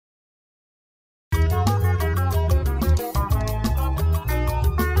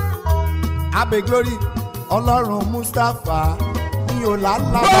abe glory Ọlọ́run Mustapha ní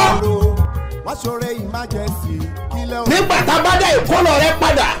ọ̀làlábàrò wọ́n ṣoore emergency kílẹ̀ o. nígbà tá a bá dá ìkólọ rẹ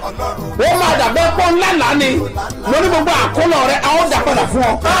padà ó máa dàbẹ́ pọ́ ńlá lánì mo ní gbogbo àkólọ rẹ a ó dà padà fún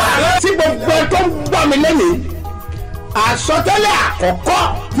ọ. tí gbogbo ẹ tó ń gbọ́ mi lẹ́nìí àsọtẹ́lẹ̀ àkọ́kọ́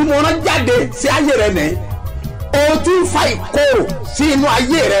tí mo rán jáde sí ayé rẹ nìyí o ti ń fa ìkorò sí inú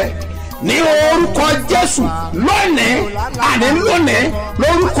ayé rẹ ní orúkọ Jésù lónìí àní lónìí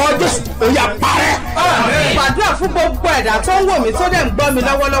lórúkọ Jésù ó yá parẹ́. gbàdúrà fún gbogbo ẹ̀dá tó ń wò mí tó dẹ̀ ń gbọ́ mi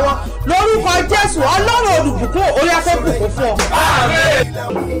lọ́wọ́lọ́wọ́ lórúkọ Jésù Ọlọ́run olùbùkún orí afẹ́bùkún fún ọ.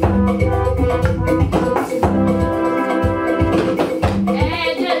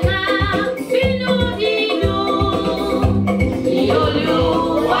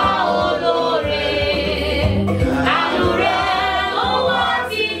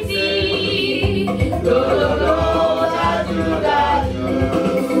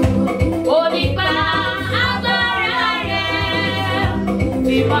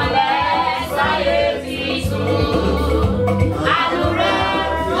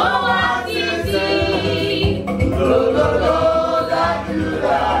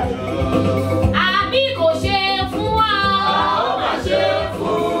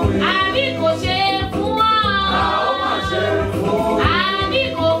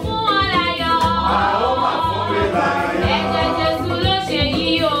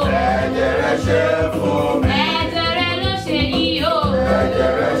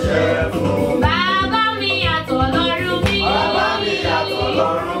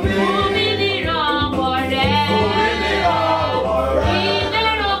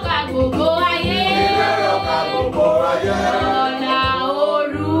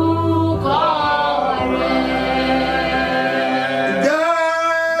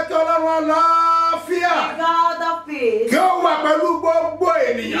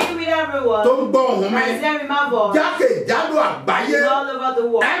 tó ń gbọ́ ohùn mi jákèjádò àgbáyé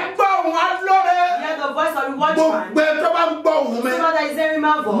ẹ gbọ́ ohùn alóore gbogbo ẹ tó bá ń gbọ́ ohùn mi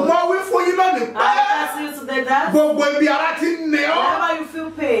mo wí fún yín lónìí pé gbogbo ibi ara ti ń nẹ ọ́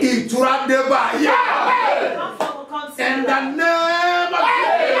ìtura dé bá yẹ in the name of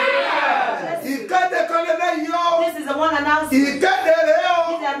Jesus. Ìkéde kan lè lẹ́yìn o ìkéde rẹ̀ o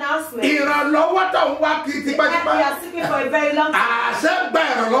ìrànlọ́wọ́ tó ń wá kiri tipátipá àṣẹ gba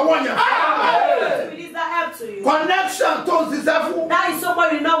ìrànlọ́wọ́ yẹn. Connection tó ń ṣiṣẹ́ fún. That is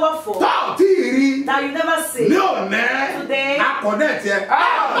somebody you know what for. Tó tí ì rí. That you never see. Ní òní. Today. A connect yẹ.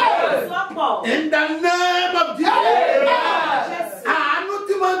 In the name of Jesus. Àánú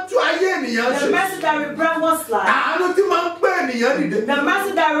tí máa ń tú ayé ènìyàn ṣe. The mercy that will bring one's life. Àánú tí máa ń gbé ènìyàn dìde. The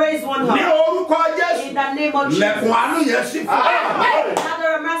mercy that raised one heart. Ní orúkọ Jésù. In the name of Jesus. Lẹ̀kùn àánú yẹn ṣí fún ọ.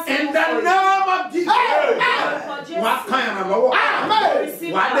 In the name of Jesus. Wàá kan ìrànlọ́wọ́.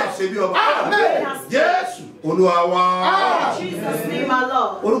 Wàá dẹ̀ ṣe bí ọba. Jésù Olúwa wa. Jesus name my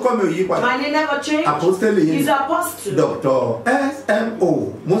Lord. Orúkọ mi ò yí padà. My name never changed. Apostoli yìí. He's apostle. Dr.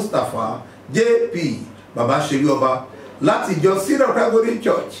 S.M.O. Mustapha J.P. Baba ṣe bí ọba láti ìjọ Syrian Calvary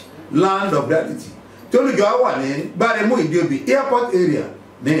Church Land of Reality tí olùjọ wà ní Gbáremú Ìdíòbí airport area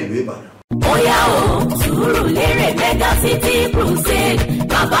ní ìlú Ìbàdàn. Bóyá o Sùúrùlérè mega city crusade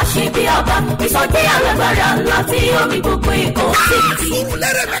bàbá ṣe bí ọba ìsọjí alágbára láti omi gbogbo Èkó.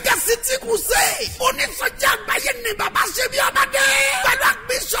 Sùúrùlérè mega city crusade onísọjí àgbáyé ni bàbá ṣe bí ọba dé. pẹ̀lú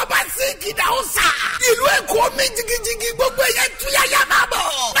àgbésọba sí ìkìdá ọ̀sà. ìlú Èkó mi jigijigi gbogbo ẹ̀yẹ tuyaya máa bọ̀.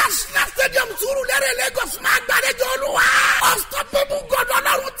 National Stadium Sùúrùlérè Lagos máa gbàlejò Olúwa. Unstoppable God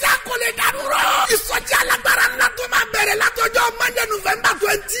Ọlọ́run tí a kò lè dànù rọ. ìsọjí alágbára ńlá tó máa bẹ̀rẹ̀ látọjọ́ Monday November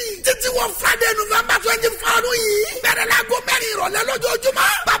 20 títí wọ Friday November 24 yìí. bẹ̀rẹ̀ láago mẹ́rin ìrọ̀lẹ́ lójoojúmọ́.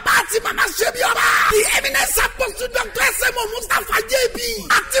 bàbá àti màmá ṣe bí ọba. the eminent apostle Dr. S.M.O. Mustapha J.P.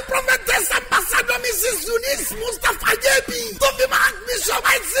 àti prophetess ambassador Mrs. Eunice Mustapha J.P. tó fi máa bishop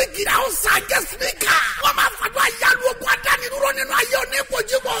Isaac Ìdáhùnsá guest speaker. wọ́n máa fàdúrà yálù ogun adánidúró nínú ayé òní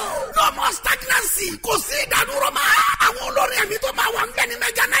ìpòjúbọ̀. no more stagnancy kò sí ìdádúró mọ́. àwọn olórin ẹ̀mí tó máa wà ń bẹ̀ ní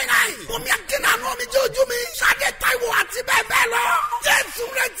mega 99. omi akínàánú omi jẹ́ ojú mi. Ṣadé Táíwò àti bẹ́ẹ̀ bẹ́ẹ̀ lọ. Jésù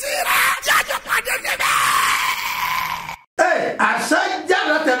retí rẹ̀. jájọ́ pàdé níbẹ̀. Àṣẹ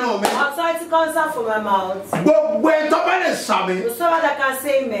jáde tẹnu mi. Authority comes out from my mouth. Gbogbo ẹ̀ tó bá lè sàmì. Whosoever that can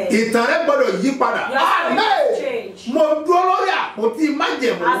say amen. Ìtàn rẹ̀ gbọ́dọ̀ yí padà. Your story will change. Mo dúró lórí àpótí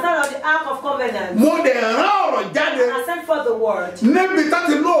májẹ̀mú. I stand on the ark of covenant. Mo dẹ̀ rán ọ̀rọ̀ jáde. I send forth the word. Níbi tá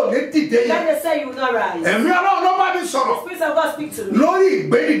ti lóò ní dìde. dìde yẹn. When they say you will not rise. Ẹ̀mí Ọlọ́run ló bá mi sọ̀rọ̀. The Spirit of God speak to me. Lórí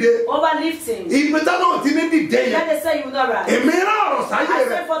ìgbédìde. Over lifting. Ibi táwọn ti ní dìde yẹn. When they say you will not rise. Èmi náà ọ̀rọ̀ sáyé I rẹ̀.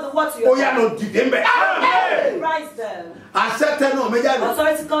 say for the word to Ó your yá lọ dìde mbẹ̀. Rise them. Àṣẹ tẹnu mi jáde.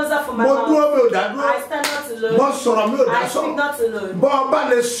 Authority comes out from my Mo mouth. dúró mi ò dá dúró. I stand not alone. Mo sọ̀rọ̀ mi ò dá I speak sọ̀rọ̀. not alone. Bọ́ ọba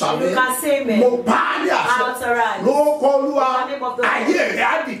lè sàmì. You can say amen. Mo pa á ní I àṣẹ. authorize. Lórúkọ Olúwa. In the name of the Lord. Ayé rẹ̀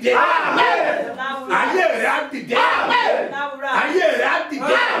á dìde. Ayé rẹ̀ á dìde. Ayé rẹ̀ á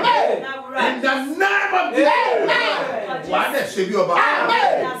dìde. In the name of Jesus. Wà á dẹ̀ ṣe bí ọba.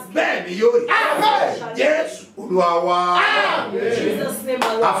 Bẹ́ẹ̀ ni yóò rí. Jésù Olúwa wa. Jesus' name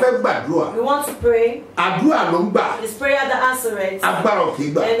alone. A fẹ́ gbàdúrà. We want to pray. Àdúrà ló ń gbà. This prayer that answers it. Agbára ò kì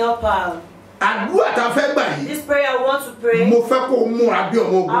í gbà. And not power. Àdúrà tá a fẹ́ gbà yìí. This prayer I want to pray. Mo fẹ́ kó o múra bí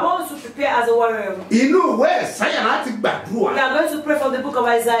ọmọ I ogun. want to prepare as a warrior. Inú ìwé Ẹ̀sáyà láti We gbàdúrà. are going to pray from the book of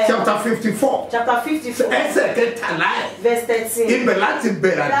Isaiah. Chapter 54. Chapter 54. Ẹsẹ̀ kẹtàlá ẹ̀. Verse 13. Ibẹ̀ láti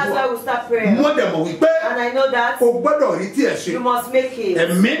bẹ̀rẹ̀ That's why àdúrà. we start prayer. Mo dẹ̀ mọ̀ wípé And I know that o gbọ́dọ̀ rí tí ẹ̀ ṣe. you must make it.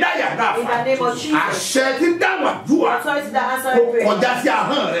 Ẹ̀mí dáyà náà In the name of Jesus. Àṣẹ tí dáhùn àdúrà. Authority that Kò answers prayer. kọjá sí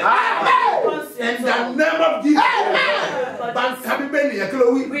ahọ́n rẹ̀. In the name of Jesus. Bá ń ka Bíbélì yẹn kí ló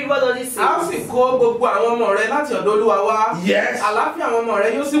wí. Read what does it say? a ó sì kó gbogbo àwọn ọmọ rẹ láti ọ̀dọ̀ Olúwa wá. Yes. Àlàáfíà àwọn ọmọ rẹ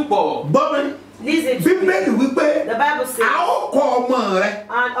yóò sì pọ̀. Bọ́mi. Listen to me. Bíbélì wípé The Bible a says, ó kọ́ ọmọ rẹ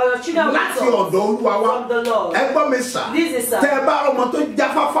and all your children will láti talk ọ̀dọ̀ Olúwa wá. from the Lord. Ẹ gbọ́ mi sà. Listen, sir. Tẹ́ ẹ bá ọmọ tó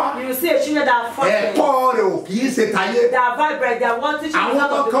jáfáfá. You will see a children that are fortunate, Ẹ̀kọ́ rẹ̀ ò kì í ṣe tayé. that are vibrant, that want to Àwọn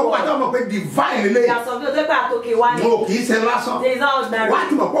ọmọ of the kan wà tó world. mọ̀ pé divine lélẹ̀. There are some people that are okay, one Wọn ò kì í ṣe lásán. there is not ordinary. Wá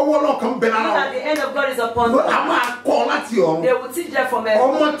ti mọ̀ pé ọwọ́ náà kan bẹ Know lára that the end of God is upon wọn. them. A máa kọ́ láti ọ̀run. They will teach them from heaven.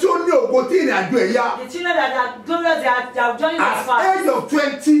 Ọmọ tí ó ní ògo tí ìrìn àjò ẹ̀ yá. The children that are glorious, they are joining us At fast. age of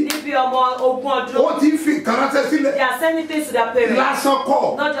 20, Níbi ọmọ ogun ó ọdún, ti fi nǹkan ránṣẹ́ sílẹ̀. they are sending things to their parents. Lásán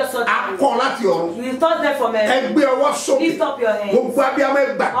kọ́. Not just A ordinary. kọ́ láti ọ̀run. You taught them from heaven. Ẹgbẹ́ ọwọ́ sókè. Lift up your hands. Gbogbo abiyamọ ẹ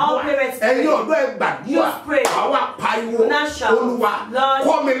All gbàdúrà. parents pray. Ẹ̀yin ọ̀dọ́ ẹ gbàdúrà. Just pray. Àwa pariwo. Now shout. Olúwa Lord,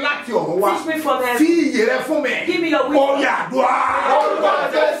 kọ́ mi láti ọ̀run wá. teach me from heaven. Fi iyè rẹ fún mi. Give me your wisdom. Ó yá àdúrà. Orúkọ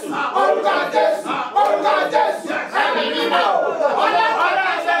Jésù, orúkọ Jésù, orúkọ Jésù, ẹ̀mí mímọ́, ọlọ́run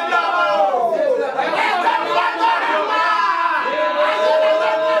ẹ̀ṣẹ̀ mi ọ̀rọ̀. Ẹ̀ka mi lágbára wá.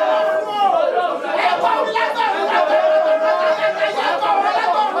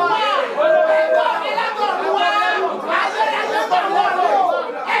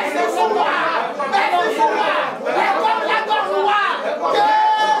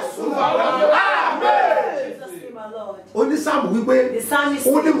 Onísàmù wípé The psalmist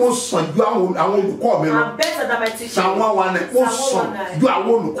ó ní mo sàn ju àwọn olùkọ́ mi lọ. I'm better than my teacher. Sàwọn wa ni mo sàn ju àwọn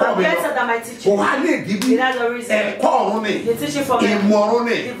olùkọ́ I'm mi better lọ. than my Kò teacher. wá lè dìbí That's the reason. ẹ̀kọ́ ọ̀run ni The teaching from heaven. ìmọ̀ ọ̀run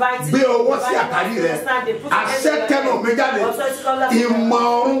ni Divine gbé ọwọ́ sí divine àtàrí rẹ̀ understanding. Put àṣẹ it tẹnu mi jáde Authority comes out from ìmọ̀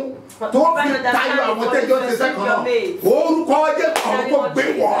ọ̀run tó fi Divine tayọ àwọn understanding. tẹ́jọ́ ti sẹ́kọ̀ọ́ náà orúkọ ọjọ́ ọ̀run kò gbé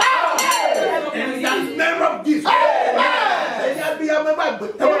wọ̀. In the name of Jesus. Ẹ̀yin abiyamọ ẹ má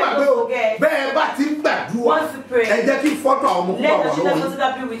gbé o bẹ́ẹ̀ bá ti ń gbàdúrà Once you pray, ẹ jẹ́ kí fọ́tò àwọn ọmọ let kúkú the àwọn children lọ́wọ́ consider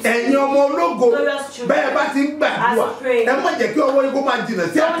be with you. ẹ̀yin ọmọ ológo Glorious children. bẹ́ẹ̀ bá ti ń gbàdúrà As you pray, ẹ má jẹ́ kí ọwọ́ yín kó máa jìnnà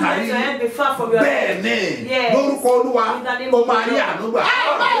sí Don't àtàrí let your yín. hand be far from your Bẹ́ẹ̀ head. ni Yes. lórúkọ Olúwa In the name ó of máa rí God. ànúgbà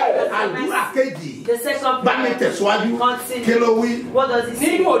àdúrà kejì The second bá mi prayer. tẹ̀síwájú Continue. kí ló wí. What does it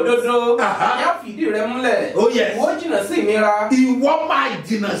say? Nínú òdodo, Aha. yá fìdí rẹ múlẹ̀. Oh, yes. Ìwọ jìnnà sí ìnira. Ìwọ máa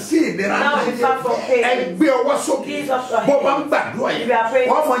jìnnà sí ìnira Now náà be far from pain. ẹ gbé ọwọ́ sókè Lift up your bó hand. bá ń gbàdúrà yẹn You are praying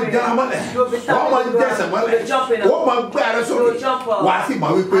wọ́n máa ń spirit. jẹrà mọ́lẹ̀ You will be wọ́n máa ń standing jẹsẹ̀ ground. mọ́lẹ̀ You will jump in. wọ́n máa gbé ara You sókè will jump up. wàá sì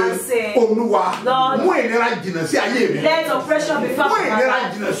máa wípé And say, Olúwa Lord, mú ìnira jìnnà sí ayé mi Let oppression be far mú from my ìnira life.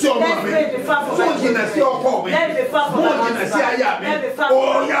 jìnnà sí ọmọ Let mi pain be far from mú my jìnnà sí children. ọkọ mi Let it be far from mú my jìnnà sí husband. aya mi Let it be far from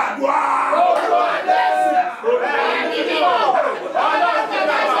ó yá àdúrà.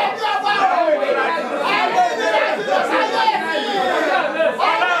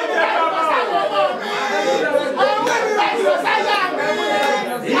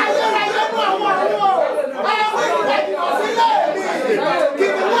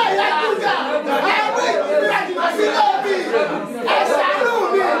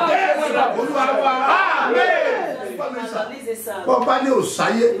 Bọ́ba ní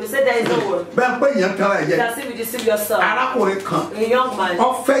òsáyé You say there is no word. bẹ́ẹ̀ pé èèyàn kan rẹ̀ You jẹ́ can still deceive yourself. arákùnrin kan A young man ó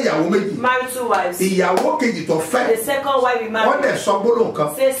fẹ́ ìyàwó méjì married 2 wives. ìyàwó kejì tó fẹ́ The second wife he wọ́n married dẹ̀ sọ gbólóhùn kan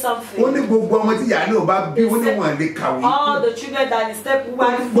say ó something. ní gbogbo ọmọ tí ìyá náà bá bí ó ní wọn lè kàwé All the children that the step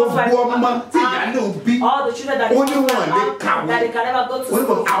wife gbogbo ọmọ tí ìyá náà bí all the children that the ó ní step wọn lè wife kàwé that they can never go to ó ní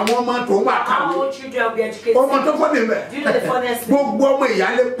school. àwọn ọmọ tó wà Our kàwé own children will be educated. ọmọ tó fọ́ níbẹ̀ Do you know the funniest thing? gbogbo ọmọ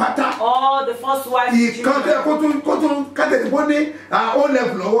ìyáálé pátá All the first wife ìkan tó yẹ kó tún kátẹ́tì kó ní ó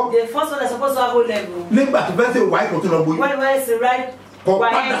level lọ́wọ́ the first one that's supposed to have O level. nígbà tó fẹ́ ṣe wáyé kó tó lọ bóyá When is the right kò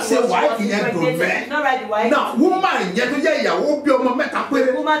padà ṣe wáìkì yẹn dùn mẹ́. Now woman yẹn tó jẹ́ ìyàwó bí ọmọ mẹ́ta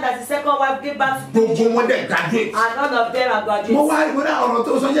péré. Woman that the second wife gave back to gbogbo wọn dẹ̀ graduate. and all of them are graduates. mo wá ìwé náà ọ̀rọ̀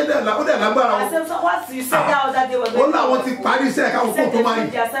tó sọ jẹ́ dẹ̀ lágbára o. I said, so what you said that other day was ó láwọn ti parí iṣẹ́ káwọn kó tó máa yìí.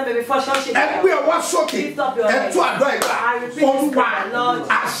 Ẹgbẹ́ ọwọ́ sókè ẹtú àdó ìgbà Olúwa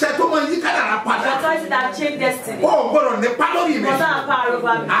àṣẹ tó máa yí kádàrá padà. Ó gbọ́dọ̀ nípa lórí mi.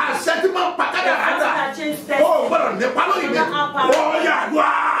 Àṣẹ tí máa ń pa kádàrá dà. Ó gbọ́dọ̀ nípa lórí mi. Ó yà wá.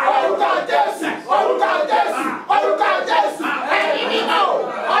 Orúkọ Jésù, orúkọ Jésù, orúkọ Jésù, ẹ̀yin mímọ́,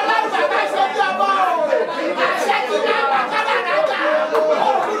 Ọlọ́run bàbá ìṣẹ́jú ọmọ o, àṣẹ tí máa ń pa kádàrá dà.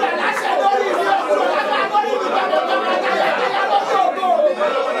 Òkúrò láṣẹ lórí mi, òkúrò lágbá lórí mi, tọmọtọmọ tayátayá lórí ògo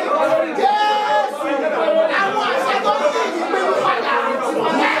mi. Jésù, àwọn àṣẹ tó ń yí ìpinnu padà.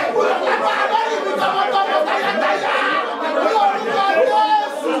 Òkúrò lágbá lórí mi, tọmọtọmọ tayátayá. Ní orúkọ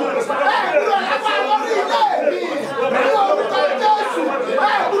Jésù, òkúrò lágbá lórí ilé mi. Ní orúkọ Jésù,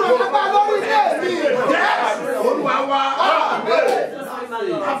 òkúrò lágbá lórí ilé mi. Olúwa wá.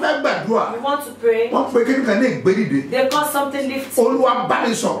 A fẹ́ gbàdúrà. We want to pray. Wọ́n pe kí nìkan ní ìgbédìde. They call something lifting. Olúwa bá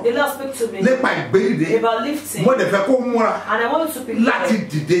mi sọ̀rọ̀. The Lord speak to me nípa ìgbédìde. about lifting. Mo dẹ̀ fẹ́ kó múra. And I want you to be láti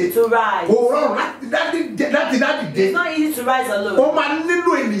dìde. to rise. Kò rọrùn láti dìde. It's not easy to rise alone. Ó máa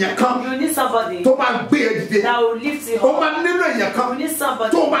nílò ènìyàn kan. You need somebody tó máa gbé ẹ dìde. that will lift you Ó up. máa nílò ènìyàn kan. You need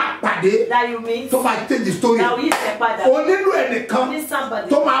somebody tó máa pàdé. that you meet tó máa change story. that will step padà. Ó nílò ẹnìkan. You need somebody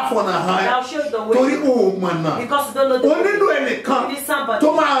tó máa fọ̀nà hàn that ẹ́. will show the way. torí o ò mọ̀nà. Because you don't know the Ó way. nílò ẹnìkan. You need somebody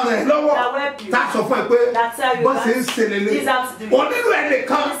tó máa ràn ẹ́ lọ́wọ́. that will help you. tá a sọ fún ẹ pé That tell you bọ́n that ṣe ń ṣe lélẹ̀. this has to do. Ó nílò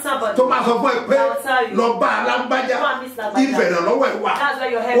ẹnìkan. You need somebody tó máa sọ fún ẹ pé that will tell you. lọ bá alágbájá. Go and meet Lagbaja. ìbẹ̀rẹ̀ lọ́wọ́ ẹ̀ wà. That's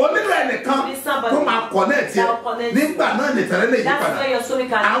where your help Ó is. nílò ẹnìkan. You need somebody tó máa connect that ẹ. will connect you. nígbà náà nìtẹ̀rẹ́ lè yí That's padà. where your story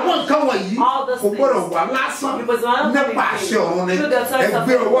can Àwọn nǹkan wọ̀nyí All those kò gbọ́dọ̀ things. wà lásán Because one of them nípa is àṣẹ ọ̀run ni. through the authority of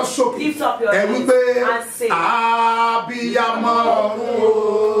Ẹgbẹ́ heaven. ọwọ́ sókè. Lift up your Ẹ hands wípé and say, abiyamọ ọ̀run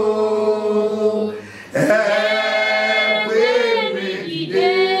o. Ẹ gbé mi dìde.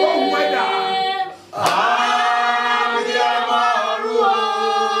 Ohun ẹ̀dá. Abiyamọ ọ̀run o.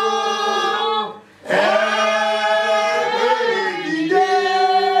 Ẹ gbé mi dìde.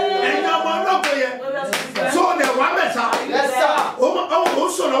 Ẹ̀yin ọmọ ọlọ́gbọ̀n yẹn. Sọ ọ̀dẹ̀ wà mẹ́ta. Ó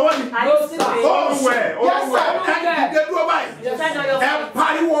sọ̀rọ̀ wọ́n ni. Ọ̀wẹ̀ ẹ̀dìdẹ́ dúró báyìí. Ẹ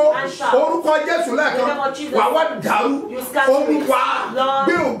pariwo orúkọ Jésù lẹ́ẹ̀kan. Wà wá dàrú. Olúwa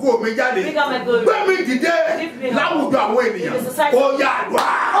gbé ògo mi jáde. Gbé mi dìde láwùjọ àwọn ènìyàn. Ó yá àdúrà.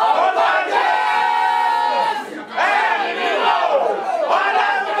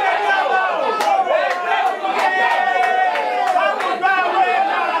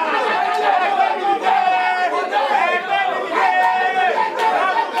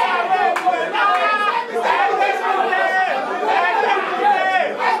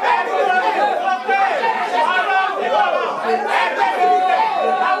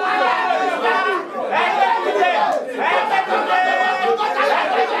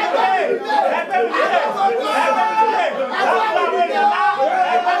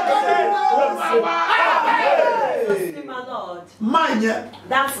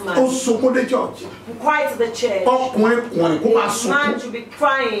 That man ó sunkún dé church. cried to the church. Ọkùnrin kùnrin kó máa The man sunkún. should be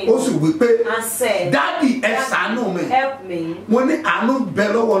crying Ó sì wí pé and said, dádì ẹ ṣàánú mi. help me. Mo ní àánú bẹ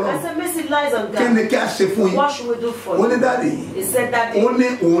lọ́wọ́ I náà. said, mercy lies on Kí ni God. kí a ṣe fún yín? What should we do for Ó ní you? dádì. He said that Ó ní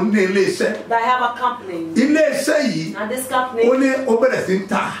òun ní ilé iṣẹ́. that I have a company. Ilé iṣẹ́ yìí. And this Ó company, ní ó bẹ̀rẹ̀ sí ń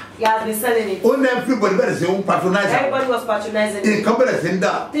tà. he has been selling it. Ó ní everybody bẹ̀rẹ̀ sí ń patronize. Everybody was patronizing it. Nǹkan bẹ̀rẹ̀ sí ń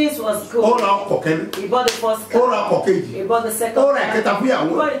dà. Things was Ó good. ra ọkọ̀ kẹ́ni. He bought the first Ó car. ra ọkọ̀ kejì. He bought the second Ó car. ra ìkẹta fún ìyàwó.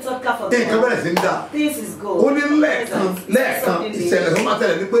 He bought the third car for the Nǹkan bẹ̀rẹ̀ sí ń dà. This is good. Ó ní lẹ́ẹ̀kan ìṣẹ̀lẹ̀ tó máa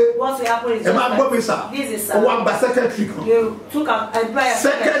tẹ̀lé ni pé What will happen is ẹ máa gbọ́ mi sà. this is Ó wá gba secretary kan. you took an employer.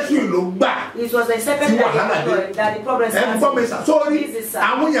 Secretary ló gbà. It was the secretary Tí wàhálà dé. that the problem Ẹ gbọ́ mi sà. Sórí This is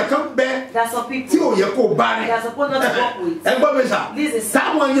àwọn èèyàn kan bẹ There's some tí people ò yẹ kó bá rìn. they are supposed not to work with. Ẹ gbọ́ mi sà. This is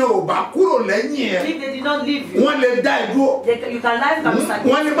Táwọn yẹn ò bá kúrò lẹ́yìn ẹ̀. If they did not leave you, Wọ́n lè dá ẹ dúró. you can lie from beside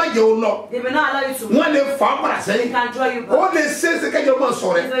Wọ́n lè má jẹ́ o lọ. They may not allow you to. Wọ́n lè fà á padà They sẹ́yìn. can draw you Ó back. lè ṣe é ṣe kẹ́jọ́ mọ̀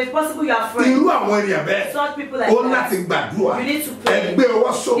sọ̀rọ̀ ẹ̀. So it's possible you are afraid. Irú àwọn ènìyàn bẹ́ẹ̀. Such people like Ó that. láti gbàdúrà. You need to pray. Ẹ gbé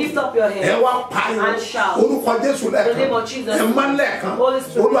ọwọ́ sókè. Lift up your head Ẹ wá pariwo. and shout. Orúkọ Jésù The name lẹ́ẹ̀kan. of Jesus. Ẹ má lẹ́ẹ̀kan. Holy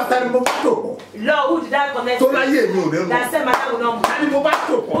Spirit. Olúwa ta ni mo bá tò pọ̀. Lord, who did I connect Tó to? láyé mi ò ní lọ. That said my time will not move. Ta ni mo bá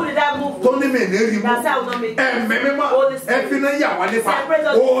tò pọ̀. Who did I move Tó with? ní mi ní rí mú. That said I will not make it. Ẹ̀mí mímọ́. Holy Ẹ Spirit. fi náà yà wá nípa. Separate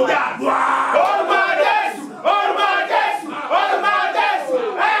us Ó from yà wá. Orúkọ Jésù, orúkọ Jésù, orúkọ Jésù,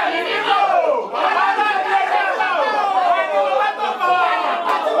 ẹ̀mí mímọ́.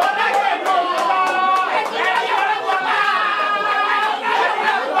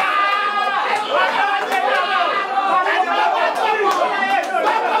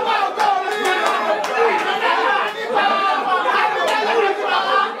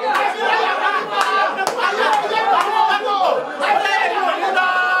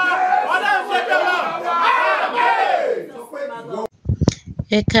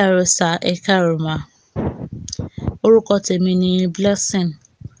 Ẹ káàárọ̀ sà, ẹ káàárọ̀ mà. Orúkọ tèmi ni Blessing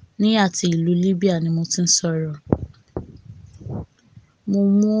ní àti ìlú Libya ni mo ti ń sọ̀rọ̀. Mo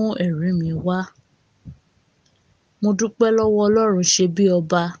mú ẹ̀rí mi wá. Mo dúpẹ́ lọ́wọ́ Ọlọ́run ṣe bí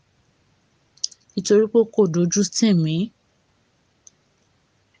ọba nítorí pé kò dojú tì mí.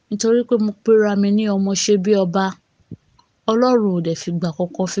 Nítorí pé mo pera mi ní ọmọ ṣe bí ọba. Ọlọ́run ò dẹ̀ fìgbà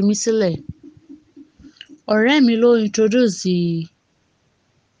kankan fi mí sílẹ̀. Ọ̀rẹ́ mi ló introduce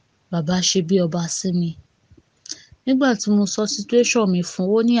bàbá ṣe bí ọba sí mi. Nígbà tí mo sọ situation mi fún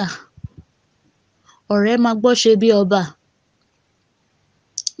ó ní ọ̀rẹ́ máa gbọ́ ṣe bí ọba.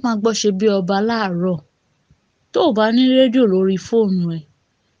 Máa gbọ́ ṣe bí ọba láàárọ̀. Tó o bá ní rédíò lórí fóònù ẹ,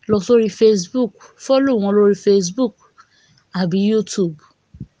 lọ sórí Facebook, follow wọn lórí Facebook àbí YouTube.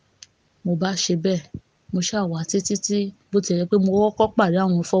 Mo bá ṣe bẹ́ẹ̀. Mo ṣáà wá títí bó ti jẹ́ pé mo kọ́kọ́ pàdé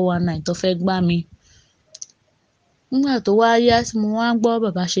àwọn 419 tó fẹ́ gbá mi. Nígbà tó wá yá tí mo wá ń gbọ́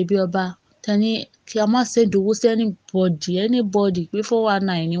bàbá ṣe bí ọba, tẹ́ni kí a má send owó sí anybody pé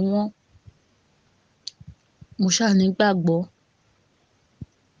 419 ni wọ́n. Mo ṣáà nígbàgbọ́.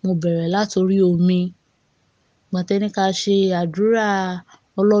 Mo bẹ̀rẹ̀ látorí omi. Ìgbà tẹ́ni ká ṣe àdúrà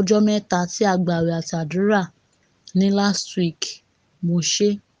ọlọ́jọ́ mẹ́ta tí a gbààwẹ̀ àti àdúrà ní last week, mo ṣe.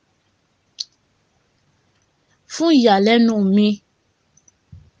 Fún ìyàlẹ́nu mi,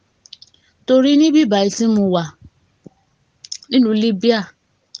 torí níbí báyìí tí mo wà nínú Libya,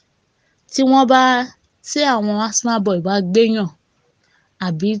 tí àwọn asthma boy bá gbéyàn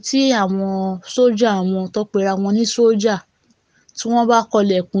àbí tí àwọn sójà wọn tó pera wọn ní sójà tí wọ́n bá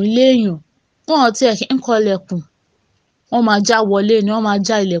kọlẹ̀kùn ilé èèyàn, wọn ò tiẹ̀ kí ń kọlẹ̀kùn. Wọ́n máa já wọlé ni, wọ́n máa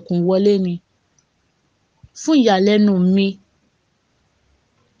já ilẹ̀kùn wọlé ni. Fún ìyàlẹ́nu mi,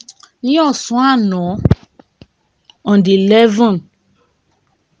 ní ọ̀sán àná on the 11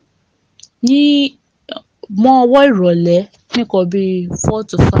 ní mọ́ ọwọ́ ìrọ̀lẹ́ nìkan bí 4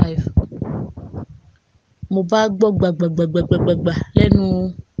 to 5, mo bá gbọ́ gbàgbàgbàgbàgbàgbà lẹ́nu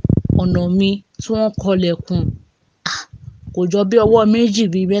ọ̀nà mi tí wọ́n kọlẹ̀kùn. Kò jọ bí ọwọ́ méjì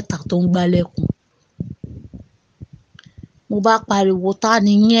bí mẹ́ta tó ń gbálẹ̀kùn. Mo bá pariwo tá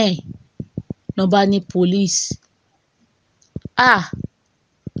ni yẹn? Ná bá ní police.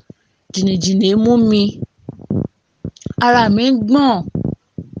 Jìnìjìnì mú mi. Ara mi ń gbọ̀n.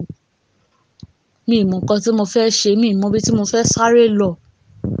 Mi ì mọ nǹkan tí mo fẹ́ ṣe, mi ì mọ ibi tí mo fẹ́ sáré lọ.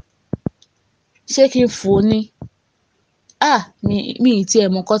 Ṣé kí n fò ni? Mi ì tiẹ̀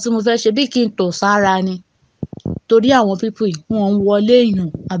mọ nǹkan tí mo fẹ́ ṣe bí kí n tọ̀ sára ni. Torí àwọn people yìí wọ́n ń wọlé èèyàn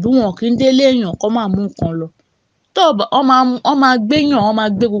àbí wọn kì í délé èèyàn kó máa mú nǹkan lọ. Wọ́n máa gbéyàn, wọ́n máa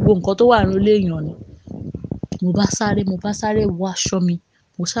gbé gbogbo nǹkan tó wà nínú ilé èèyàn ni. Mo bá sáré wọ aṣọ mi,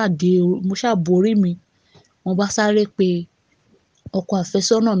 mo ṣáà borí mi. Mo bá sáré pe ọkọ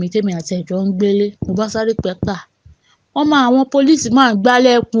àfẹ́sọ́nà mi tèmi àti ẹ̀ jọ ń gbélé. Mo bá sáré pé àwọn police máa ń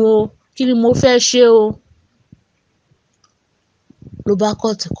gbálẹ̀kùn o. Kí ni mo fẹ́ ṣe o? Ló bá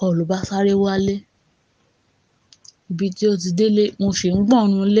cut call, ló bá sáré wálé. Ibi tí ó ti délé, mo ṣì ń gbọ̀n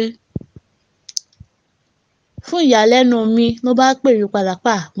nínú ilé. Fún ìyàlẹ́nu mi, ló bá pè mí padà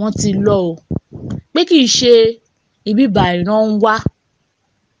wọ́n ti lọ o. Pé kì í ṣe ibi báyìí náà ń wá.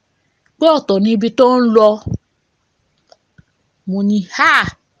 Pé ọ̀tọ̀ ni ibi tó ń lọ. Mo ní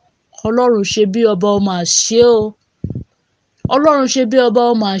Ọlọ́run ṣe bí ọba ó máa ṣe o. Ọlọ́run ṣe bí ọba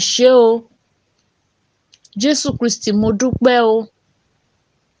ó máa ṣe o. Jésù Kristi mo dúpẹ́ o.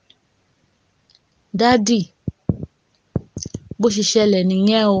 Daddy, bó ṣe ṣẹlẹ̀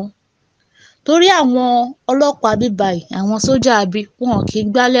nìyẹn o. Torí àwọn ọlọ́pàá bíbáyìí, àwọn sójà wọn kì í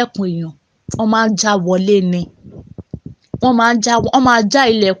gbálẹ̀kùn èèyàn. Wọ́n máa ń já wọlé ni. Wọ́n máa já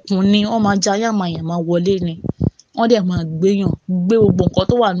ilẹ̀kùn ni. Wọ́n máa já yàmàyàmà wọlé ni. Wọ́n dẹ̀ máa gbé gbogbo nǹkan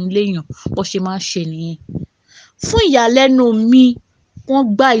tó wà nínú ilé èèyàn bó ṣe máa ń ṣe nìyẹn. Fún ìyàlẹ́nu mi, wọ́n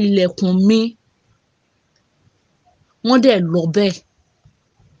gbá ilẹ̀kùn mi. Wọ́n dẹ̀ lọ bẹ́ẹ̀.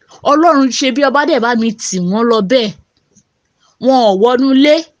 Ọlọ́run ṣe bí ọba dẹ̀ bá mi tì wọ́n lọ bẹ́ẹ̀. Wọn ò wọnú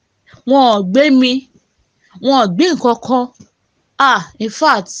ilé. Wọn ò gbé mi. Wọn ò gbé nǹkan kan. In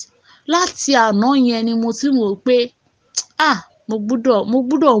fact, láti àná yẹn ni mo ti wò pé mo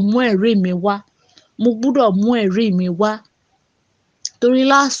gbúdọ̀ mú ẹ̀rí mi wá. Mo gbúdọ̀ mú ẹ̀rí mi wá. Torí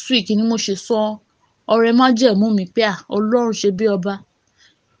last week ni mo ṣe sọ ọrẹ májẹ̀mú mi pé Ọlọ́run ṣe bí ọba.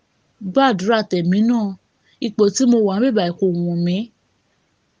 Gbàdúrà tèmi náà. Ipò tí mo wà níbí báyìí kò wù mí.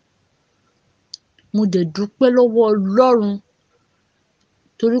 Mo dẹ̀ dúpẹ́ lọ́wọ́ Ọlọ́run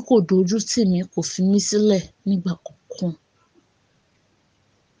torí kò dojú tì mí, kò fi mí sílẹ̀ nígbà kankan.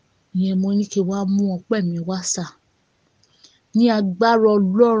 Ìyẹn mo ní kí n wá mú ọpẹ́ mi wá sà. Ní agbára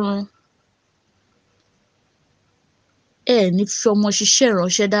Ọlọ́run, ẹ ní fi ọmọ ṣiṣẹ́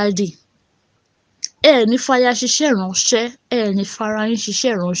ìránṣẹ́ Daddy. ẹ ní fàyà ṣiṣẹ́ ìránṣẹ́, ẹ ní fara yín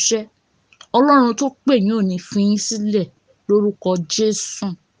ṣiṣẹ́ ìránṣẹ́. Ọlọ́run tó pè yín ò ní fi yín sílẹ̀ lórúkọ Jésù.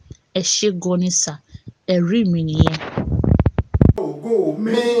 Ẹ ṣé gan ni sà, ẹ̀rí mi nìyẹn. Ògo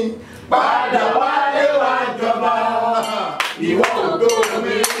mi padà wálé wá jọba, ìwọ ògo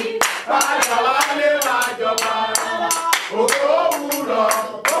mi padà wálé wá jọba. Ògo òwúrọ̀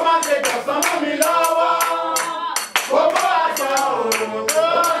ó má ṣe jọ̀sán mọ́ mi lọ́wọ́. Gbogbo aṣọ òun tó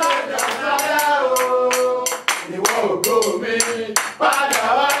ṣe jọ̀sán lẹ́ o. Ìwọ ògo mi padà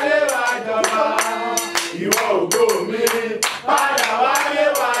wálé wá jọba. Ìwọ ògo mi padà wálé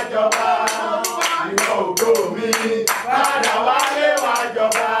wá jọba. Ìwọ ògo mi padà wálé wá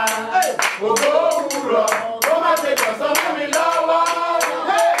jọba. Ògo òwúrọ̀ ó má ṣe jọ̀sán mọ́ mi lọ́wọ́.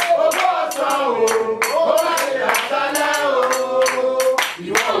 Ògo ọ̀sán òun ó má ṣe jọ̀sán lẹ́ o.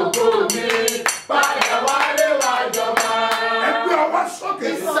 Ìwọ ògo mi padà wálé wá jọba. Ẹgbẹ́ ọwọ́ sókè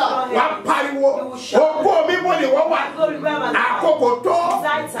wá pariwo. Ògo mi mo lè wọ́n wà. Àkókò tó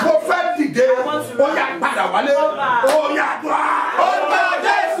mo fẹ́ dìde. Ó yá padà wálé. Ó yá dùn á. Orúkọ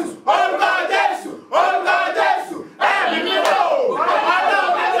Jésù, orúkọ Jésù, orúkọ Jésù. Ẹ̀mí mi wò. Ọlọ́run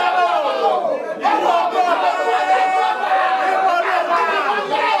mi sọ̀rọ̀. Ìwọ ògo mi.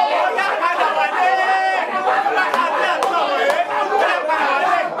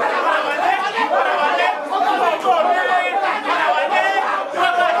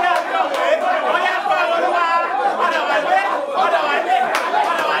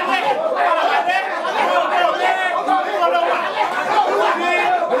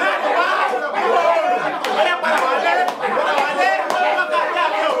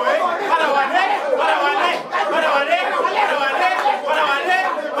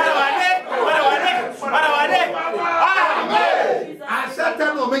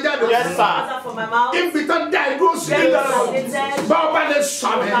 Yes, sir. If we don't die, go see. Baba le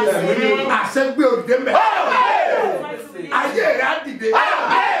sọmi. Àṣẹgbé òde mẹ. Ayé rẹ̀ á dìde.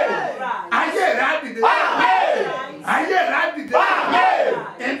 Ayé rẹ̀ á dìde. Ayé rẹ̀ á dìde.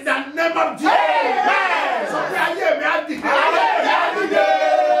 In the name of Jesus. Sọ pé ayé mi á dìde. Ayé rẹ̀ á dìde.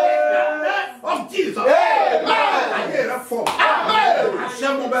 Of Jesus. Ayé rẹ̀ fọ. Àṣẹ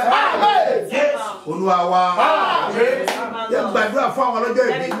mu bẹ. Olúwa wa. Yẹ gbàdúrà fún àwọn ọlọ́jọ́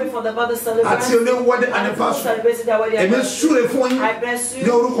ìbí àti oníwọ́dé anifásitì. Èmi súre fún yín ní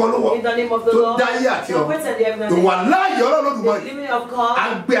orúkọ Olúwa tó dá ayé àti ọ̀run. Ìwà láàyè Ọlọ́run yìí á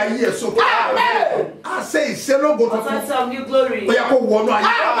gbé ayé ẹ̀ sókè. Á ṣe ìṣelógo tuntun. Ó yẹ kó wọnú ayé.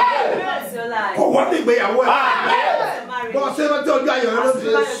 Kó wọnú ìgbéyàwó ẹ̀. Bọ́ ṣé rántí ọjọ́ ayọ̀ rẹ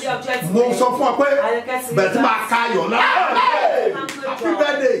lóde. Mo sọ fún ọ pé bẹ̀rẹ̀ tí máa ka ayọ̀ náà. Happy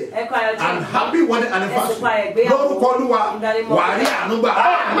birthday and happy wedding anniversary. Lórúkọ Olúwa wà á rí àánú gbà.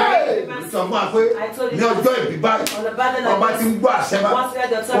 Sọ fún wa pé ní ọjọ́ ìbí báyìí ọba ti ń gbọ́ àṣẹ bá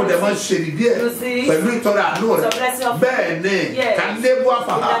ó dẹ̀ máa ń ṣe ìdí ẹ̀ pẹ̀lú ìtọ́rẹ àánú rẹ̀. Bẹ́ẹ̀ ni ká lébú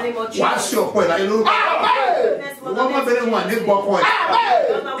àfàhà wà á ṣe ọ̀pọ̀ ìlàyé lórúkọ. Wọ́n má bẹ̀rẹ̀ wọn ní gbọ́kọ̀ ẹ̀.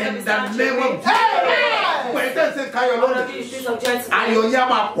 In the name of Jesus. Pẹ̀lú tẹ̀sí káyọ̀ lónìí. Ayọ̀ yẹn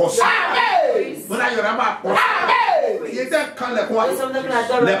máa pọ̀ sí. Bọ́lá ayọ̀ rẹ̀ máa pọ̀ sí. Iye tẹ́ kan lẹ̀kùn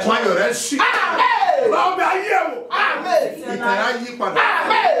ayọ̀ rẹ̀ sí. Lọ́wọ́ bí ayé wò. Ìtẹ̀rẹ̀ ayé padà.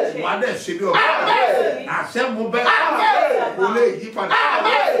 Wà á dẹ̀ ṣe bí ọ̀gá. Àṣẹ mu bẹ́ẹ̀. Kò lè yí padà.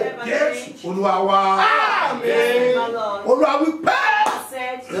 Jésù Olúwa wa. Olúwa wí pẹ́.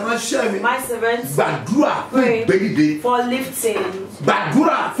 My servants pray for lifting.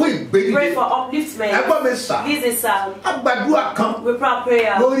 Gbàdúrà fún ìgbédìde. Pray for upliftment. Ẹgbọ́n mi sà. Listen, sir. Agbàdúrà kan. We pray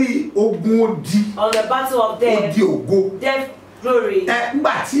prayer Lórí ogun odi. on the battle of death. Odi ògo. Death glory.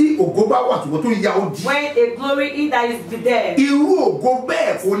 Nígbà tí ògo bá wà tó ya odi. When a glory is that is the dead. Irú ògo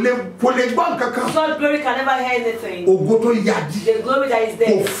bẹ́ẹ̀ kò lè gbọ́ nǹkan kan. Such glory can never hear anything. Ògo tó ya di. The glory that is Kò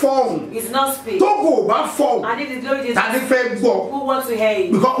dead fọ́ọ̀hún. is not speak. Tógo ò bá fọ́ọ̀hún. And if the glory is Ta ni fẹ́ gbọ́? who wants to hear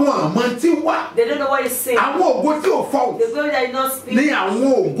it? Because wọn àmọ́ tí wá. They don't know what it's saying. Àwọn ògo tí ò fọ́ọ̀hún. The glory that is not speak Ní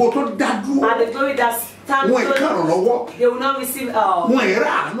àwọn ògo tó dá dúró. and the glory that stands Wọn ìkàrọ̀ lọ́wọ́. they will not receive help. Wọn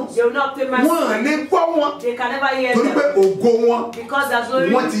ìrà àánú. They will not pay mercy. Wọn lè gbọ́ wọn. They can never hear Torí pé them ògo wọn. because that glory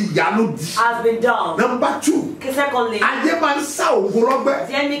Wọ́n ti yanu di. has been done. Number 2. Secondly, Ayé máa ń sá ògo lọ́gbẹ́.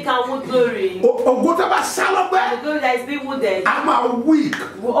 the enemy can wound glory. Ògo tó bá sá lọ́gbẹ́. The glory that is being wounded A máa weak.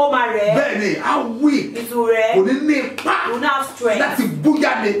 will rare. Bẹ́ẹ̀ni, a weak. It will rare. Kò ní ní ipá Will not have strength láti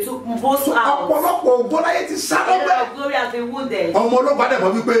bújáde. to boast out. Ọ̀pọ̀lọpọ̀ ògo láyé ti sá The lọ́gbẹ́. of glory has been wounded. Ọmọ ológun adẹ̀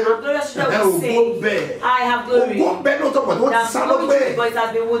mọ̀ wípé And glorious children will ògo say bẹ́ẹ̀ I have glory. Ògo bẹ́ẹ̀ ló tọ̀pọ̀ tó ti That's sá glory, lọ́gbẹ́. but it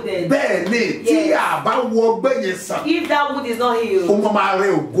has been wounded. Bẹ́ẹ̀ ni tí àbá wọ ọgbẹ́ yẹn sàn. If that wound is not healed, ó máa rẹ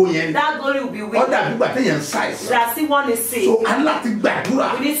ògo yẹn. that glory will be weak. Ó dàbí ìgbà téèyàn ń ṣàìsàn. That still one is sick. So a ní láti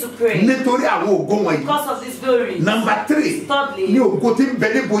gbàdúrà We need to pray. nítorí àwọn ògo wọ̀nyí. Because of this glory. Number 3 Thirdly, ní ògo tí ń bẹ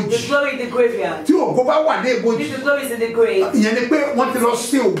ní the ibojì. glory in the graveyard. Tí ògo bá wà ní ibojì. If the glory is in the grave, Ìyẹn ni pé wọ́n ti lọ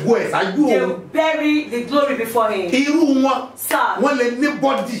sí ògo ẹ̀ ṣáájú they òun. will bury the glory before him. Irú wọn Sir, wọ́n lè ní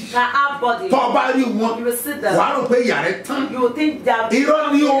bọ́dì. now our body, Tó o bá rí wọn you will sit there. wàá rò pé ìyá rẹ̀ tán. You will think that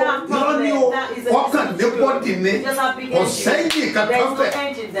Irọ́ ni o, they have irọ́ ni o, that is a ọkàn ní bọ́dì ni, You just have big ọ̀sẹ̀ engine. yìí There kankan is no fẹ̀,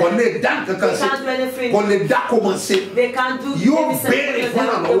 engine there. kò lè dá nǹkan kan They sí, can't do anything. kò lè dá kó mọ̀ sí. They can do Yóò maybe béèrè something fún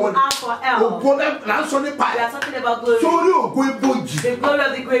that they ìrànlọ́wọ́ will ni. ask for help. Ògo là ń sọ nípa We ẹ̀. are talking about glory. Sórí ògo ibojì, The glory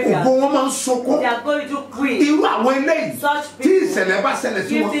of the graveyard. ògo wọn máa ń sunkún. They are going to grieve. Irú àwọn eléyìí Such tí people, ìṣẹ̀lẹ̀ bá ṣẹlẹ̀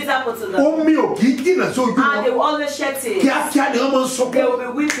sí if wọn, things happen to them, omi ò kì í jìnnà sí ojú and they wọn. will always shed tears. Kíákíá ni wọ́n máa ń They sunkún. will be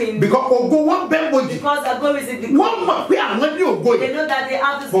weeping Because ògo wọn bẹ́ bojì. because their glory is in the Wọ́n grave. mọ̀ pé àwọn ní ògo They yìí. know that they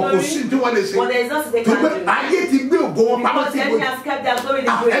have this Bọ̀ kò glory, sí tí wọ́n lè ṣe. but there is nothing they Tó can pé do. ayé ti gbé ògo wọn pamọ́ Because sí the enemy ibojì. has kept their glory in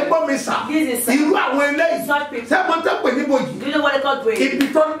the grave. Ẹgbọ́n mi sà, This is sir. irú àwọn eléyìí Such people. sẹ́wọ́n tó pè ní bojì. Do you know what they call grave? Ibi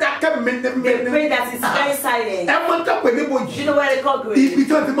tó ń dákẹ́ They mẹ́nẹ́mẹ́nẹ́. pray that it's very silent. Ẹ̀wọ́n tó pè ní Do bojì. you know what they call grave? Ibi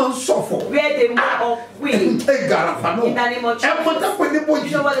tó ti máa ń ṣọ̀fọ̀. Where they mourn or weep. Ẹ gàràfà náà. In the name of Jesus. Ẹ̀wọ́n tó pè ní Do bojì.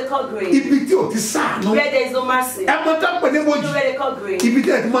 you know what they call grave? Ibi tí ò ti sáànú. Where there is no mercy. Do Ẹ̀wọ́n tó pè ní you know bojì. where they call grave? Ibi tí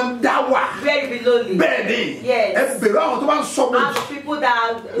ẹ ti máa ń dá wà. Where you be lonely. Bẹ́ẹ̀ ni. Yes. Ẹ bèrè àwọn tó bá ń sọ And bojì. the people that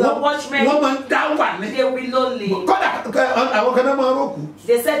are watchmen, Wọ́n máa ń dá wà ní. they will be lonely. Kọ́dà àwọn kan náà máa ń rókù.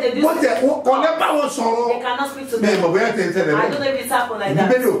 They said they do Wọ́n tẹ̀ kọ́lẹ́ bá wọn they sọ̀rọ̀. cannot speak to Mi ì mọ̀ them. bóyá tẹ̀ ń tẹ̀lé I bẹ́ẹ̀. don't know if it's happened like that.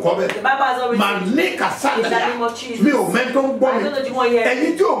 Bíbélì ò kọ́ bẹ́ẹ̀. The Bible has already Màá ní kàsá in the dàda. name of Jesus. Mi ò mẹ́tọ́ ń gbọ́ I mi. don't know the one here.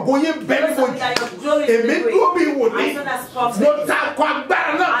 Ẹ̀yin tí ògo yín bẹ́ẹ̀ ní Those of you bojì. that your glory is in Èmi the grave. dúró bí wò ní. I saw that prophet. Mo ta akọ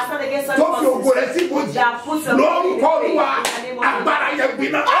agbára náà. I stand against such Tó fi ògo rẹ̀ sí forces bojì. that put your glory in the Lórúkọ grave. Olúwa, In the name of agbára yẹn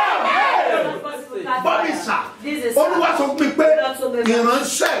gbiná. Bọ́lí sà, Olúwa sọ fún mi pé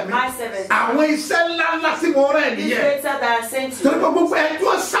ìránṣẹ́ mi, My servant. àwọn iṣẹ́ ńláńlá tí mo rẹ̀ This nìyẹn. greater that I sent Torí you. pé gbogbo ẹni tí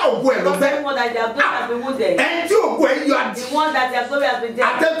wọ́n sá ògo ẹ̀ Because lọ́gbẹ́. everyone that their glory has been wounded. Ẹni tí ògo ẹ̀ yọ àdì. The one that their glory has been dead.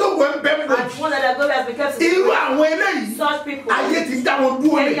 Àtẹ̀tógo ẹ̀ ń bẹ́ And bojì. the one that their glory has been kept in the Irú grave. àwọn eléyìí, Such people. ayé ti dá wọn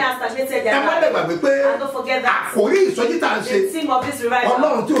dúró Many ní. has stagnated their Ẹ má dẹ̀ life. gbàgbé pé And don't forget that. àkòrí ìsọjí tá à ń ṣe, The theme of this revival.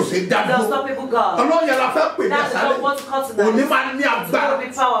 Ọlọ́run tí ò ṣe dá The dúró. unstoppable God. Ọlọ́run yẹn la fẹ́ pè ní That's the àṣálẹ́. God want to come tonight. Òní máa ní agbára It will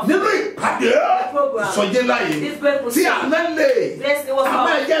be powerful. nínú ìpàdé program. ìsọjí láyé This great tí crusade. àná lè. Bless the word of Àmọ́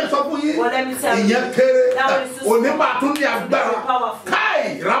God. ẹ̀jẹ̀ ń sọ fún yín. Well, let me tell you. Ìyẹn kéré. That one is too Òní small. máa tún ní agbára. This is powerful.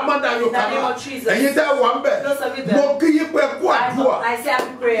 Káì Rámádà yóò In the name kára. of Jesus. Ẹ̀yin tẹ́ wà ń bẹ̀. Those of you there. Mo kí yín pé kú àdúrà. I say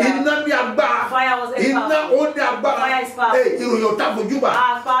happy prayer. Iná ní agbára. Fire was very Iná powerful. ó ní agbára. Fire is powerful. Ìròyìn ò tá fojú bà.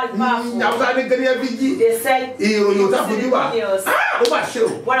 Fire is powerful. Yàwùsá ní kẹ́ni ẹbí jí. They said, Ìròyìn ò tá fojú bà. Yes. Ó mà ṣe o.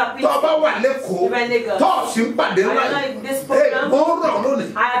 What a pity. Tọ́ ọ bá wà lẹ́kọ̀ọ́. You're in Lagos. Tọ́ọ̀sì ń pàdé I ńlá don't know yìí. if this program- Mo ń rọ̀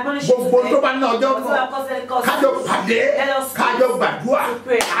lónìí. I admonish you Gbogbo today. tó bá ní ọjọ́ Whatsoever náà. causes any cause. Kájọ pàdé. Let us Kájọ gbàdúrà. to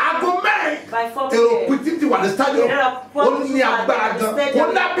pray. Aago mẹ́rin. By 4 Èrò p.m. pitì ti wà ní stadium. There are Ó ní agbára at the gan. stadium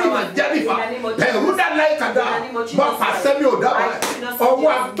Kó dábì in mà jẹ́rìfà. in the name of Jesus. Ẹ̀rú dáná ìkàdá. In the name of Jesus Bọ́ fàṣẹ́mi ò dábàá. I do not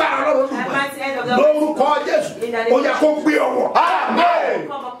Ọwọ́ suggest. agbára lọ́rùn The lùmọ̀. mighty hand of the Lórúkọ Jésù. In the name Ó of yẹ kó gbé ọwọ́. Amen.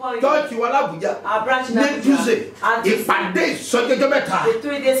 Come upon you. Tọ́ọ̀tì wa l'Ábùjá. Our branch in Ní Abuja. Tuesday. And Tuesday. Ìpàdé ìsọjọ́jọ́ mẹ́ta. The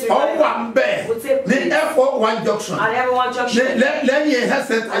 3 days revival. Ọwọ́ à ń bẹ̀. will take Ní place. F1 junction. And everyone junction. Lẹ́yìn health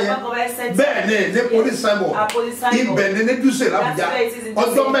center yẹn. Back of health center. Bẹ́ẹ̀ ni ní police symbol. Our police symbol. Ibẹ̀ ni ní Tuesday l'Ábùjá. That's where it is in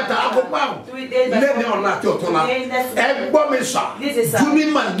Ọjọ́ Tuesday. mẹ́ta aago márùn-ún. 3 days before. Lẹ́ni ọ̀la àti ọ̀túnla. Today, next week. Ẹ gbọ́ mi sà. This is, sir.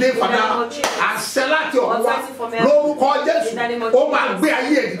 Júnímà ní In the padà. name of Jesus. Àṣẹ láti ọ̀wá. Authority from heaven. Lórúkọ Jésù. In the name of Ó máa Jesus. gbé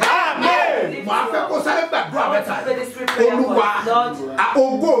ayé ẹ̀ dìde. Amen. Màá fẹ́ kó sáré gbàdúrà mẹ́ta. I want to pray this prayer Olúwa, Lord.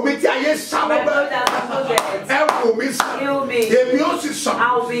 ògo mi tí ayé sá My lọ́bẹ̀. brother has no death. Ẹ wò mí sàn. Heal me. Èmi ó sì sàn.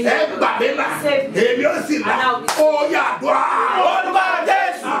 I will be Ẹ healed. gbà mí là. Save me. Èmi ó sì là. And I will be saved. Ó yá àdúrà. Orúkọ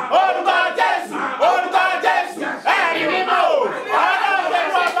Jésù, orúkọ Jésù, orúkọ Jésù, ẹ̀yin mímọ́ o, ọlọ́run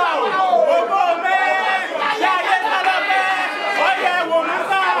pẹ̀lú ọba o, ògo mi, ṣe ayé sálábẹ́, ó yẹ wò mí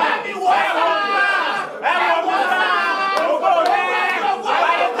sá, ẹ wò mí sá, ẹ wò mí sá, ògo mi, ṣe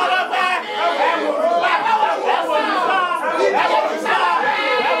ayé sálábẹ́, ẹ wò mí sá, ẹ wò mí sá, ẹ wò mí sá,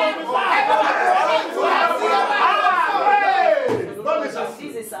 ẹ wò mí sá,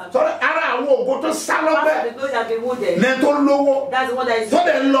 Jesus, sir. Sọ̀rọ̀ ara àwọn ògo tó sá Part lọ́bẹ̀. of the glory that been wounded. Ní tó lówó. That's the one that is Tó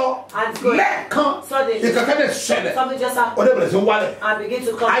dẹ̀ ń lọ. And good. Lẹ́ẹ̀kan. Suddenly. Ìkàkẹ́ dẹ̀ ṣẹlẹ̀. Something just Ó happened dẹ̀ bẹ̀rẹ̀ sí wálẹ̀. and begin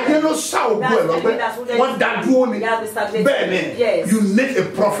to come. Ayé ló sá ògo ẹ̀ lọ́gbẹ́. Wọ́n dá dúró ni. Bẹ́ẹ̀ ni, Yes. you need a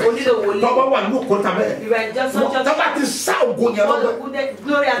prophet. O nílò wòlíì. Tọ́gbà wà ní òkúta bẹ́ẹ̀. You are just such a Tọ́gbà ti sá ògo yẹn all the lọ́gbẹ́. wounded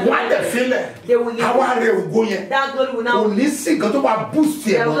glory and Wọ́n á dẹ̀ filẹ̀. They will leave. Àwa rẹ̀ ògo yẹn. That glory will now Kò ní sí nǹkan tó bá boost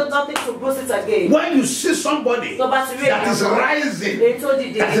there yẹn will mọ́. nothing to boost it again. When you see somebody Tó bá ti rí that is èèyàn kan, rising, èyí tó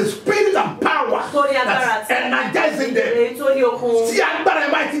dìde, that is spirit and power that's energizing them. Tí agbára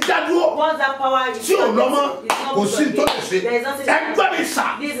ẹ̀ bá ti dá dúró, tí ò lọ́mọ, kò sí tó lè ṣe. Ẹgbẹ́ mi sà,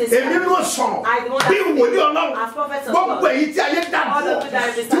 èmi ló sọ̀rọ̀ bí wòlíì Ọlọ́run. Gbogbo èyí tí ayé dá dúró,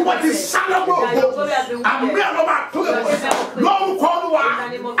 tí wọ́n ti sá lọ́gbọ̀ ògbó, àmì àlọ́ máa tó lè wọ̀. Lórúkọ Olúwa,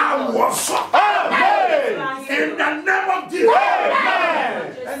 àwọ̀sọ̀. In the name of Jesus.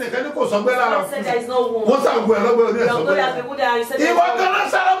 Ẹnìkan ní kò sọ gbé lára. Wọ́n sàgbé ẹ̀ lọ́gbẹ̀ òní ẹ̀ sọ gbé. Ìwọ kan náà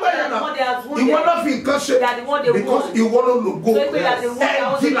sára gbé yẹn náà. Ìwọ náà fi nǹkan ṣe. Because ìwọ ló lògo. Ẹ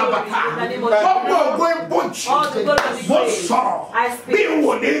jí la bàtà. Gbogbo ògbó ebojì. Mo sọ̀rọ̀ bí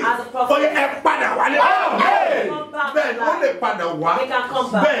wòlíì. Oye ẹ padà wálé. Bẹ́ẹ̀ ni ó lè padà wá.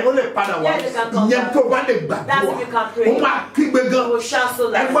 Bẹ́ẹ̀ ni ó lè padà wá. Ìyẹn tó bá lè gbàdúrà. Ó máa kígbe gan.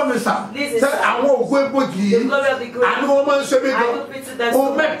 Ẹgbọ́n mi sà. Àwọn ògbó ebojì yìí. Àní wọ́n máa ń ṣe mí gan. Ó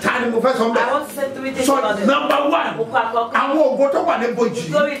mẹ́ta ni mo fẹ́ sọ mẹ́. So number one, àwọn ògbó tó wà ní ebojì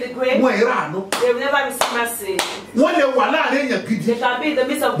wọ́n èrè àánú. Wọ́n lè wà láàrin èèyàn gidi.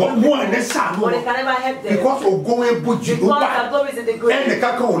 But wọ́n ẹ̀ ní sàánú. Because ògbó ebojì ló wà.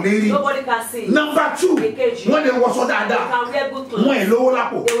 Ẹnìkan kan ò lè rí. Number two, wọ́n lè wọṣọ dáadáa. Wọ́n ẹ̀ lówó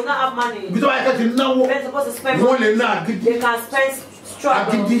lápò. Bí tó bá yẹ ká ti náwó, wọ́n lè ná àgídí.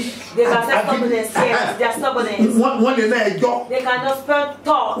 Agidi. They can say stubbornness, yes, they are stubbornness. Wọ́n lè ná ẹjọ́. They cannot spend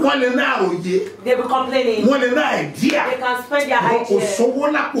talk. Wọ́n lè ná àròyé. They be complaining. Wọ́n lè ná idea. They can spend their ideas. Kò sówó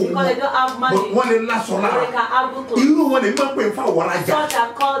lápò wọn. Because they don't have money. Wọ́n lè lásọ lára. They can have good clothes. Irú wọn lè má pè fún àwọn arájà. Such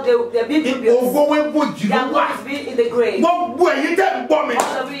are called the big dubious. Ògbó wọn bójì ló wà. They are going to be in the grave. Gbogbo ẹ̀yin tẹ́ ń gbọ́ mi.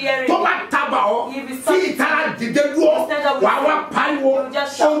 Tó bá tábà ọ́, tí ìtara dìde dúró, wàá wá pariwo.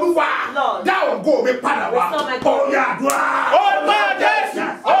 Olúwa dá ògo mi padà wá. Ọ̀yà àdúrà. Orúkọ Jésù.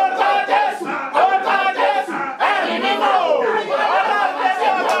 Orúkọ Jésù. Orúkọ Jésù. Ẹ̀mí mímọ́.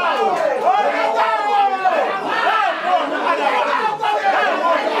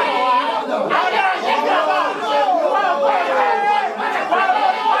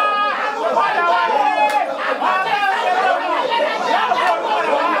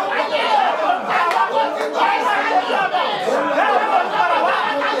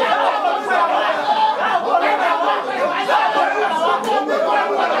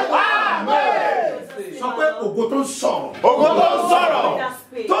 Ògo tó ń sọ̀rọ̀. Ògo tó ń sọ̀rọ̀.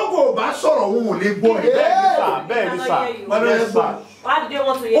 Tógo bá sọ̀rọ̀ òun ò lè gbọ́ ẹ̀. Bẹ́ẹ̀ ni sà. Why do they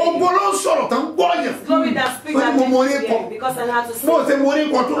want to hear you? Ògo ló ń sọ̀rọ̀ tó ń gbọ́ yẹn. Glory that speaks and makes you hear because I know how to sing. Mo ṣe mo ní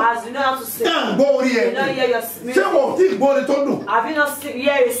nǹkan tó. As you know how to sing. Náà gbọ́ orí ẹ̀. You don't hear your music. Ṣé wọ́n ti gbọ́ orí tó dùn? Have you not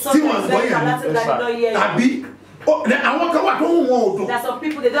heard a song that is very dramatic that you don't hear? Tàbí àwọn kan wà tó ń wọn òdò. There are some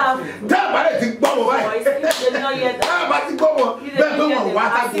people they don't have. Dáàbà rẹ̀ ti gbọ́ wọn báyìí. They did not hear that. Dáàbà ti gbọ́ wọn bẹ́ẹ̀ tó wọn wá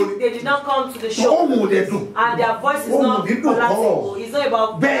sábòrì. They did not come to the show. Ohun ò dẹ̀ dùn. And their voice is not palatable. It's not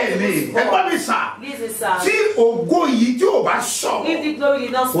about. Bẹ́ẹ̀ ni ẹgbọ́n mi sà. Listen, sir. Tí ògo yìí tí ò bá sọ̀rọ̀. If the glory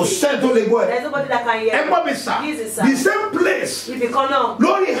did not speak. Kò sẹ́ni tó lè gbọ́ ẹ̀. There's nobody that can hear. Ẹgbọ́n mi sà. Listen, sir. The same place. If you come on.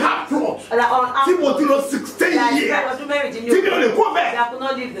 Lórí half plot. Tí mo ti lọ 16 years. Tí mi ò lè kó bẹ́ẹ̀. I could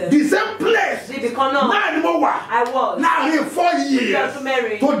not live there. The same place. If you come on. Náà ni mo wà. I was. Láàrin 4 years.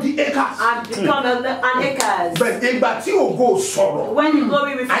 To the acres. And become an acres. Bẹ́ẹ̀ ìgbà tí ògo sọ̀rọ̀. When the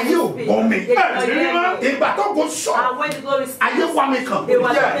glory refused ayé ò to speak. gbọ́ mi. They did not hear me. Ìgbà tó go sọ̀rọ̀. And when the glory speaks. Ayé wá mi kàn.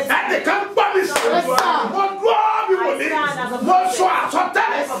 Ẹnìkan gbọ́ mi sọ̀rọ̀. Mo dúró bí wò ní. Mo sọ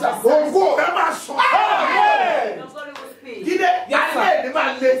àsọtẹ́lẹ̀. Ògo rẹ máa sọ. Jíde ayé ni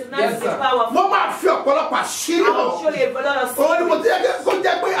máa le. Mo máa fi ọ̀pọ̀lọpọ̀ àṣírí hàn. Òun ni mo ti yẹ kó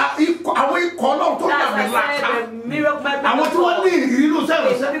jẹ́ pé àwọn ikọ̀ náà tó dà mí láta. Àwọn tí wọ́n ní ìrírí inú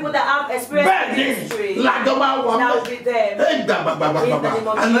sẹ́wọ̀n sẹ́. Bẹ́ẹ̀ ni làjọ máa wà mọ́. Ẹ gbàgbàgbàgbà.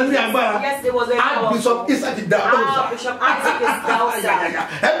 Àná ní agbára. Archbishop Isaac Daosa.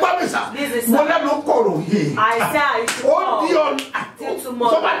 Ẹ gbọ́ mi sà. Mo lẹ́nu kọ̀rọ̀ yìí. Ó di ọ̀la.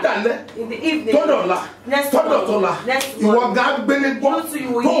 Tó bá dalẹ̀. Tọ́dọ̀ la. Tọ́dọ̀ tó la. Ìwọ ga gbélé gbọ́.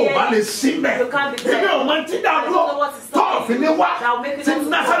 Tó o bá lè sí mẹ́. Èmi ò máa ti dá dúró. Tó o fi ní wá. Ti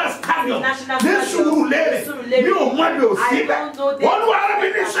National Stadium. Ní sùúrù léèrè. Mi ò mọ mi ò sí mẹ́. Olúwa rẹ̀ mi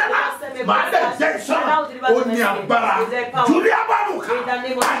ní sẹ́la. Màá dẹ̀ jẹ́ ìṣọ́nà. Ó ní agbára. Júlí Abáruka.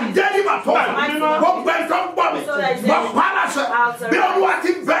 Àjẹ́lí bàtọ́. Gbogbo ẹ̀ tó ń gbọ́ mi. Mo pa á láṣẹ. Bí Olúwa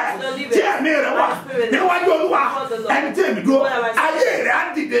ti bẹ̀. Tí ẹ̀mí rẹ̀ wà. Níwájú Olúwa. Ẹni tí èmi dúró. Ayé rẹ̀ á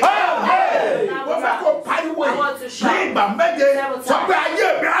dìde. Mo fẹ́ kó pariwo yìí. Ní ìgbà méje. Sọ pé ayé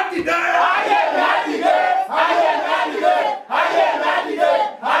mi á dìde. Ayé mi á dìde. Ayé mi á dìde. Ayé mi á dìde.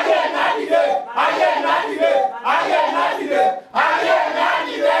 Ayé mi á dìde. Ayé mi á dìde. Ayé mi á dìde. Ayé mi á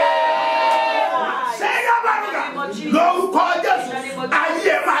dìde. Sẹ́yìn Abáruka. Lórúkọ Jésù.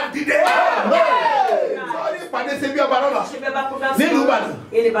 Ayé máa dìde. Sọ́ọ́ni ìpàdé ṣe bí ọba lọ́la. Nílùú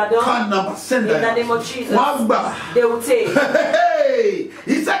Ìbàdàn. Kan nàbà sẹ́ndà. Wọ́n gbà.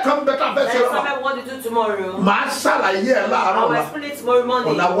 He said kan bẹ ká fẹ́ ṣe lọ́la. Something I want to do tomorrow. Màá ṣàlàyé ẹ̀ láàárọ̀ I will la. explain it tomorrow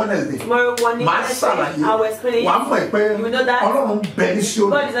morning. Ọ̀la Wednesday. Tomorrow morning. Màá ṣàlàyé. I will explain it. Wàá mọ̀ pé You will know that Ọlọ́run bẹ ní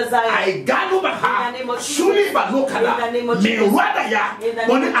Síónì. God is a Zion. Àìgánú bá ha. In the name of Jesus. Súlì ìbànú kàdá. In the name of Mi Jesus. wádà ya. In the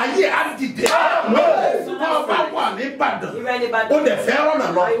Mo ní name of ayé á dìde. Wọ́n bá wà ní Ìbàdàn. You ready about Ó dẹ̀ fẹ́ rọ́nà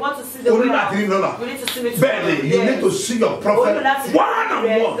lọ. You want to see the way Orí láti rí lọ́la. You need to see me Bẹ́ẹ̀ni, you need to see your prophet. One on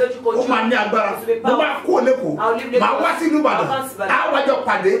one. Ó máa ní agbára. Mo máa kó lẹ́kọ̀ọ́. Màá wá sí Ìbàdàn. Àwájọ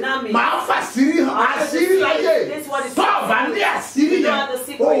pàdé. Màá fà sírí hàn. Àṣírí láyé. Tọ́ọ̀bà ní àṣírí yẹn.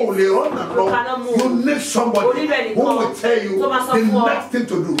 O ò lè rọ́nà lọ. You need somebody who will tell you the next thing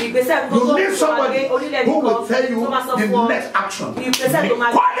to do. You need somebody who will tell you the next action.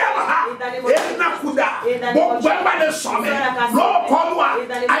 Kọ́lé àbá. Ẹ̀ná kúdà. Gbogbo ẹ̀ bá lè sọ mi. Lọ́wọ́ kọ́ wa.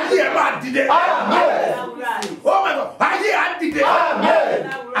 Ayé ẹ̀ bá dìde. Oh my God. Ayé á dìde.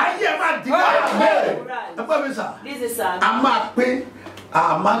 Ayé ẹ̀ bá dìde. Ẹ gbọ́ mi sà. A máa pín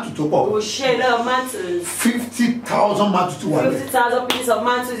mantle tó pọ̀. We will share the mantles. 50,000 mantle tó wà lẹ̀. 50,000 pieces of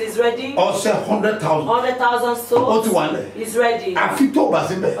mantles is ready. Ọ̀sẹ̀ 100,000. 100,000 souls. Ó ti wà lẹ̀. Is ready. Àfi tó bá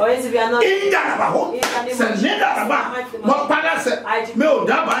síbẹ̀. Or if you are not. Ìjàdàbà hó. Sẹ̀ni dàdàbà. Mo padà sẹ̀. Mi ò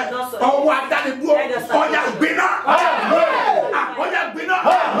dábàá ẹ̀. Ọwọ́ adánidúró. Ọjà gbiná. Ọjà gbiná.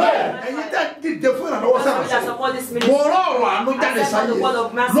 Ẹ̀yin tẹ́ dìde fún ìrànlọ́wọ́ sẹ́wọ̀n. Mo rọ̀ ọ̀rọ̀ àánú jáde sáyé.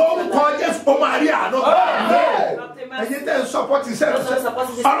 Lórúkọ Jésù ó máa rí àánú. Ẹ̀yin tẹ́ sọ́pọ́tì sẹ́wọ̀n.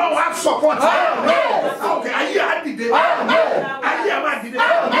 Ọlọ́run á sọ́pọ́tì. Okay, ayé á dìde. Ayé á máa dìde.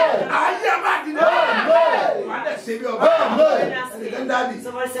 Ayé á máa dìde. Wà á dẹ̀ ṣe bí ọba.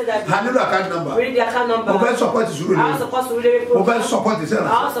 Somebody said that. Handle account number. Read the account number. Mo fẹ́ sọ́pọ́tì sùúrù I will ni. support Surulere Mo fẹ́ program. sọ́pọ́tì I sẹ́wọ̀n.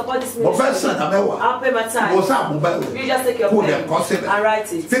 will support this Mo fẹ́ ministry. sàn àmẹ́wàá. I'll pay my time. Mo sáà mú báyìí. You just take your Kó pen lè kọ́ síbẹ̀. and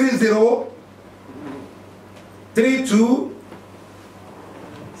write it. 30 32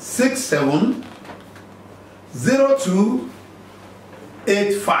 67 02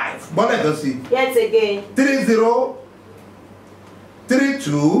 85. Bọ́lá ẹ̀dọ́ sí. Yet again. 30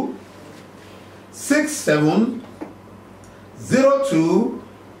 32 67 02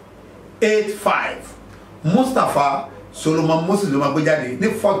 85. Mustapha Solomon Moses ló máa gbé jáde ní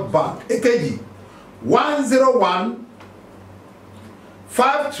Fort Bank. Èkejì 101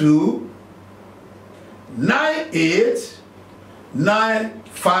 52 98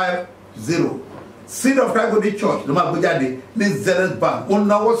 950. Seed of Christ Golden Church ló máa gbé jáde ní Zenith Bank. Ó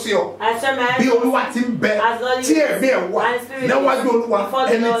náwó sí ọ. Bí Olúwa ti ń bẹ tí ẹ̀mí ẹ̀ wà níwájú Olúwa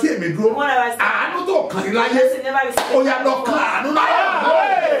ẹni tí èmi dúró. Àánú tó kàn ní láyé ó yá lọ kàn àánú náà.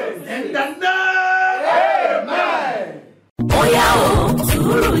 In the name. Amen. Bóyá o,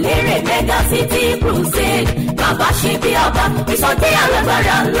 Surulere Mega City Crusade, bàbá ṣe bí ọba, ìsọjí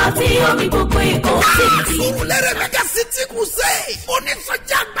alágbára ńlá tí omi gbogbo Èkó sí. Surulere Mega City Crusade,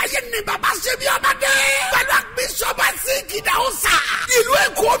 onísọjí àgbáyé ni bàbá ṣe bí ọba dé. Pẹ̀lú àgbésọ́ba sí Kìdáhùsà. Ìlú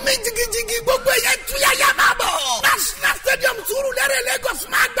Èkó mi jigijigi gbogbo ẹ̀yẹ túyáyá máa bọ̀. National Stadium Surulere Lagos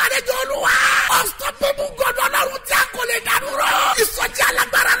máa gbàdéjọ́ Olúwa. Unstoppable God Ọlọ́run tí a kò lè dánúró. Ìsọjí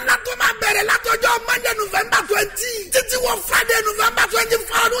alágbára ńlá tó máa bẹ̀rẹ̀ látọjọ́ Monday November 20. Títí wọ Friday November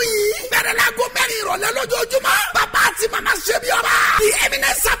 24 ọdún yìí. Bẹ̀rẹ̀ láago mẹ́rin ìrọ̀lẹ́ lójoojúmọ́. Bàbá àti màmá ṣe bí ọba. The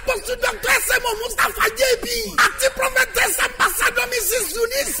eminence apostle Dr. S.M.O. Mustapha J.B. àti prophetess ambassador Mrs.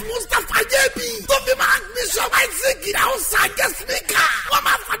 Eunice Mustapha J.B. tó fi máa Bishop Isaac Kìdáhùsà guest speaker. Wọ́n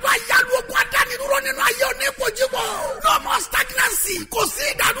máa fàdúrà yálù ogun adánidúró nínú ayé onípojúbọ̀. No more stagnancy. Kò sí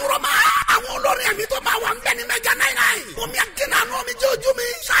ìdádúró mọ́. Àwọn olórin ẹ̀mí tó máa wà ń bẹ̀ ní Mega 99. Omi akínàánú omi jẹ́ ojú mi.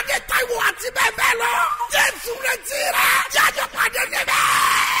 Ṣadé Táíwò àti bẹ́ẹ̀ bẹ́ẹ̀ lọ. Jésù retí rẹ̀. Jájọ́ pàdé níbẹ̀.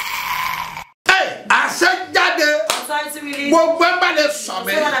 Àṣẹ jáde. Gbogbo ẹ bá lè sọ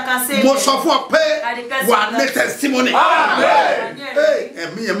mi. Mo sọ fún ọ pé wà á ní testimony.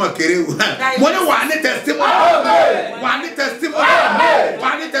 Ẹ̀mí yẹn mọ̀ kéré o. Mo ní wà á ní testimony. Wà á ní testimony. Wà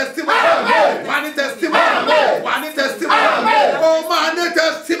á ní testimony. Wà á ní testimony. Wà á ní testimony. O máa ní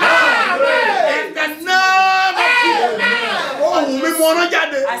testimony. In the name of Jesus. Ohun mi mú ọ̀nà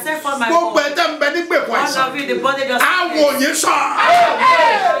jáde. Gbogbo ẹ̀jẹ̀ ń bẹ nígbèkùn àìsàn. Àwọ̀ yìí sọ.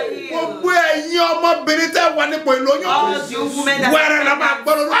 Gbogbo ẹ̀yin ọmọbìnrin tẹ́ wà nípò ìlóyún. Wẹ́rẹ́ la máa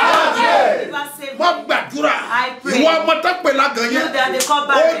gbọ́ lórúkọ. Wọ́n gbàdúrà. Ìwọ ọmọ tó pè lágàn yẹn. Ó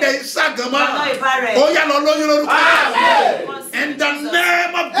dẹ̀ ìṣàgàn mọ́. Ó yà lọ lóyún lórúkọ. In the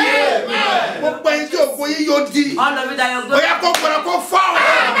name of Jesus. Gbogbo ẹ̀yin tí ògo yìí yóò di. Ó yẹ kó gbọ́dọ̀ kó fọ́.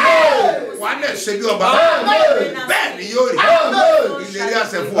 Wà á lè ṣe bí ọba. Bẹ́ẹ̀ ni yóò rí. Ìlérí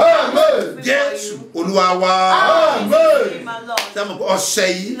àṣẹ fún ọ. Jésù Olúwa wa.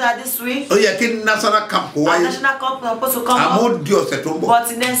 That this week. Ó yẹ kí national camp kó wáyé. National camp is supposed to come up. Àmọ́ di ọ̀sẹ̀ tó ń bọ̀.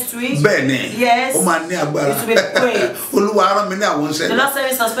 But next week. Bẹ́ẹ̀ni. Yes. Ó máa ní agbára. It will be great. Olúwa rán mi ní àwọn iṣẹ́. The Lord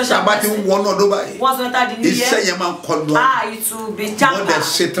sent me some special Tábà ti ń wọnú ọdún báyìí. Once we enter the new year. Iṣẹ́ yẹn máa ń kọlu. It will be jam-packed. Wọ́n dẹ̀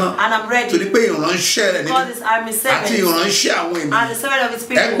ṣetán. And I'm ready. Torí pé ìránṣẹ́ rẹ̀ ni. God is army servant. Àti ìránṣẹ́ àwọn ènìyàn. And the servant of his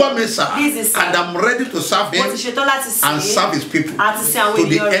people. Ẹ gbọ́ mi sà. This is And I'm ready to serve him. Mo ti ṣetán láti sìn. And serve his people. Àti sìn àwọn to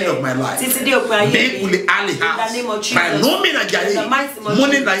the ènìyàn end rẹ̀. of my life. Títí dé òpin ayé mi. Make uli ali house. In the name of Jesus. Prinomi na jari.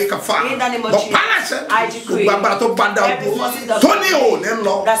 Muni na yi kafa. In the name of But Jesus. palace. I decree. Gbogbo agbára tó bá dá Every ogun. forces of Tó ní o ní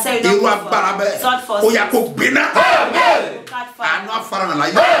lọ. That say you don't Irú go for. agbára bẹ́ẹ̀. Sword forces. Ó yá kó gbiná. Àánú afárànà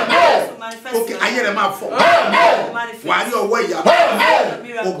láyé. Ókè ayé rẹ̀ máa fọ́. Wà á rí ọwọ́ ìyàwó.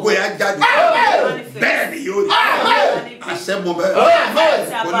 Ògo yà jáde. Bẹ́ẹ̀ ni yóò rí. Àṣẹ mo bẹ́ẹ̀.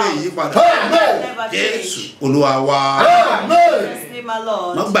 Kò lè yí padà. Jésù Olúwa wa.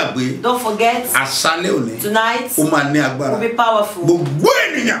 Má gbàgbé. Don't forget. Àṣálẹ́ òní. Tonight. Ó máa ní agbára. Will be powerful. Gbogbo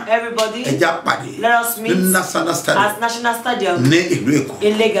ènìyàn. Everybody. Ẹ já pàdé. Let us meet. Ní National Stadium. As National Stadium. Ní ìlú Èkó.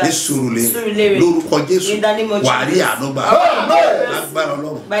 In Lagos. Ní Surulere. Surulere. Lórúkọ Jésù. In the name of Jesus. Wà á rí àánú gbà. Lágbára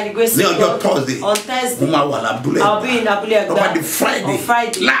Ọlọ́run. By the grace ní of ọjọ́ God. Thursday. On Thursday. Mo máa wà lábúlé. I'll be in Abúlé Ẹ̀gbá. Lọ́wọ́ di Friday. On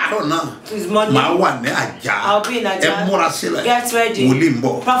Friday. Láàárọ̀ náà. It's Monday. Màá wà ní Àjà. I'll be in Àjà. Ẹ múra sílẹ̀. Get ready. Wòlíì ń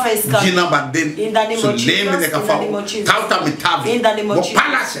bọ̀. Prophet is coming. Jìnnà bá dé. In the name of Jesus. Sùlẹ́mì ní káfá. In the name of Jesus. Káwùtà mi tàbí. In the name of Jesus. Mo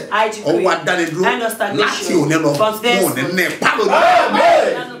pálásẹ̀. I decree. Ọwọ́ adánidúró. End of stagnation. Láti òní lọ. From today Mo ní ní pálọ̀ ní.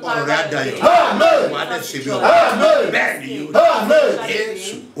 Ọ̀rọ̀ rẹ̀ adayọ̀. Wà á dẹ̀ ṣe bí ọ̀rọ̀. Bẹ́ẹ̀ ni yóò.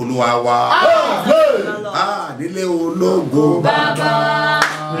 Jésù Olúwa wa. Nílé ológo. Bàbá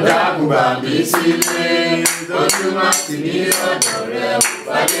dákun bá mi sílé lójúmọ́ sí ní ọ̀dọ̀ rẹ̀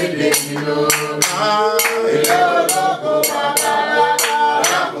fàdédé mi lọ. Ilé ológo bàbá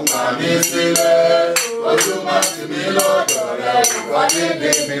dákun bá mi sílé lójúmọ́ sí ní ọ̀dọ̀ rẹ̀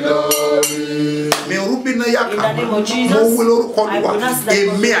fàdédé mi lọ. Mi rúbí náà yá kà In the name of Jesus. mo wí lórúkọ I Olúwa pronounce that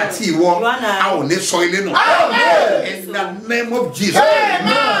èmi God. àti ìwọ You and I. a ò ní sọ ilé nù. In the name of Jesus.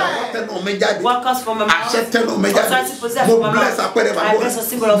 Tẹnu mi jáde. Walk us from my mouth. Àṣẹ tẹnu mi jáde. Authority possessed Mo from my bless mouth. apẹ̀rẹ̀ I bàbá bless a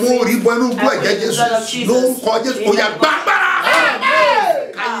symbol of mo faith. rí bọ́ inú bú I ẹ̀jẹ̀ pray the Jésù blood of Jesus. lórúkọ Jésù In ó the yá name of gbàgbára.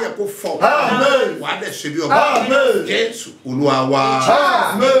 Káyé kó fọ̀. Wà á dẹ̀ ṣe bí ọba. Jésù Olúwa wa.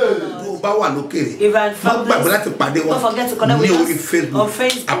 Tó o bá wà lókèrè. If I'm Má from gbàgbé this, láti pàdé wa don't forget to connect ní with orí us Facebook. on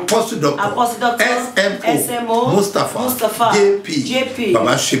Facebook. Apostle Apostle Doctor Doctor SMO Mustapha JP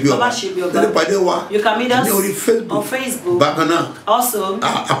Baba Ṣebí Ọba. Baba Ṣebí Ọba. Lórí pàdé wa You can meet us ní orí Facebook. on Facebook. Bákan náà Also,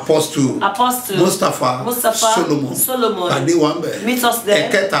 Apostle Mustapha Solomon pàdé wa ń bẹ̀. meet us there.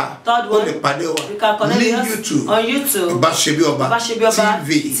 Ẹ̀kẹta Third ó one, lè pàdé wa you can connect ní with us YouTube on YouTube. Baba Ṣebí Ọba Baba Ṣebí Ọba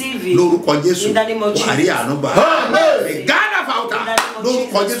TV lórúkọ Jésù In the name of wà á rí Jesus. àánú gbà. Ghana fàwùtà In the name of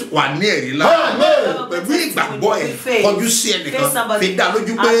lórúkọ Jesus. Jésù wà ní ẹ̀rí lá. Pẹ̀lú ìgbàgbọ́ ẹ̀ kọjú sí ẹnìkan fi dá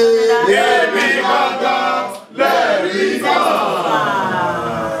lójú pé. Èmi gangan lẹ́rìí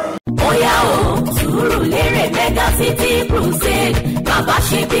kan. Bóyá o, Surulere Mega City Crusade, Bàbá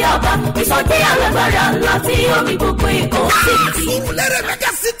Ṣebí Ọba, ìsọjí alágbára ńlá tí omi gbogbo Èkó sí. Surulere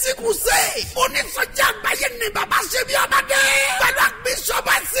Mega City Crusade. Onísọjí àgbáyé ni Bàbá Ṣebí Ọba dé. Pẹ̀lú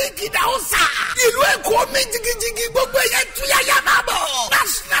àgbésọ́ba sí Kìdáhùsà. Ìlú Èkó mi jigijigi gbogbo ẹ̀yẹ túyáyá máa bọ̀.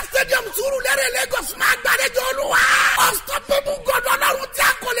 National Stadium Surulere Lagos máa gbàlejò Olúwa. Unstoppable God Ọlọ́run tí a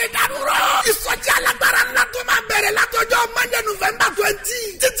kò lè dánúró. Ìsọjí alágbára ńlá tó máa bẹ̀rẹ̀ látọjọ́ Monday November 20.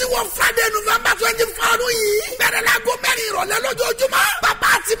 Títí wọ Friday November 24 yìí. Bẹ̀rẹ̀ láago mẹ́rin ìrọ̀lẹ́ lójoojúmọ́. Bàbá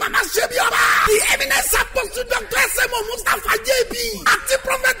àti Màmá Ṣebí Ọba. The eminence apostle Dr. SMO Mustapha JP. Àti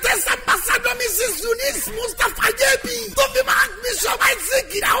prophetess ambassador Mrs. Eunice Mustapha JP. Tó fi máa Bishop Isaac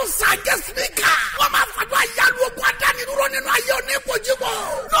Ìdáhùsà guest speaker. Wọ́n máa fàdúrà yálù ogun adánidúró nínú ayé oníkojúbọ̀.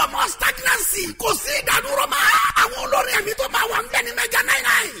 No more stagnancy. Kò sí ìdádúró máa.